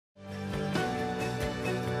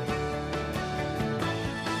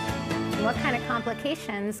What kind of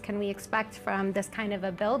complications can we expect from this kind of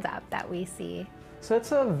a buildup that we see? So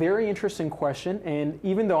that's a very interesting question, and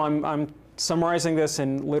even though I'm summarizing this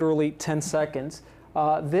in literally 10 seconds,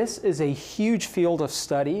 this is a huge field of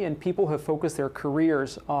study, and people have focused their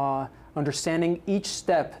careers understanding each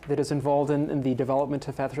step that is involved in the development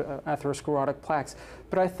of atherosclerotic plaques.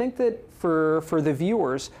 But I think that for the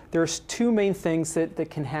viewers, there's two main things that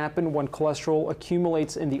can happen when cholesterol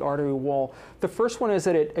accumulates in the artery wall. The first one is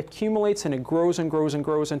that it accumulates and it grows and grows and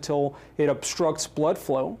grows until it obstructs blood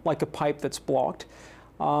flow, like a pipe that's blocked.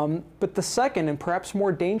 But the second, and perhaps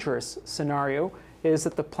more dangerous scenario, is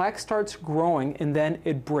that the plaque starts growing and then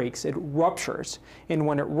it breaks, it ruptures. And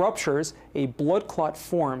when it ruptures, a blood clot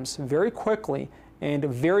forms very quickly and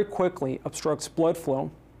very quickly obstructs blood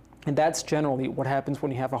flow. And that's generally what happens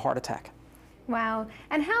when you have a heart attack. Wow.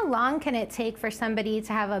 And how long can it take for somebody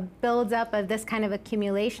to have a buildup of this kind of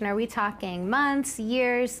accumulation? Are we talking months,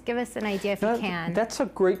 years? Give us an idea if you can. That's a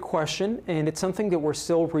great question, and it's something that we're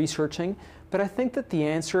still researching. But I think that the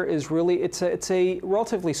answer is really, it's a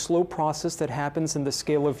relatively slow process that happens in the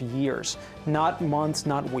scale of years, not months,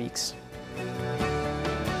 not weeks.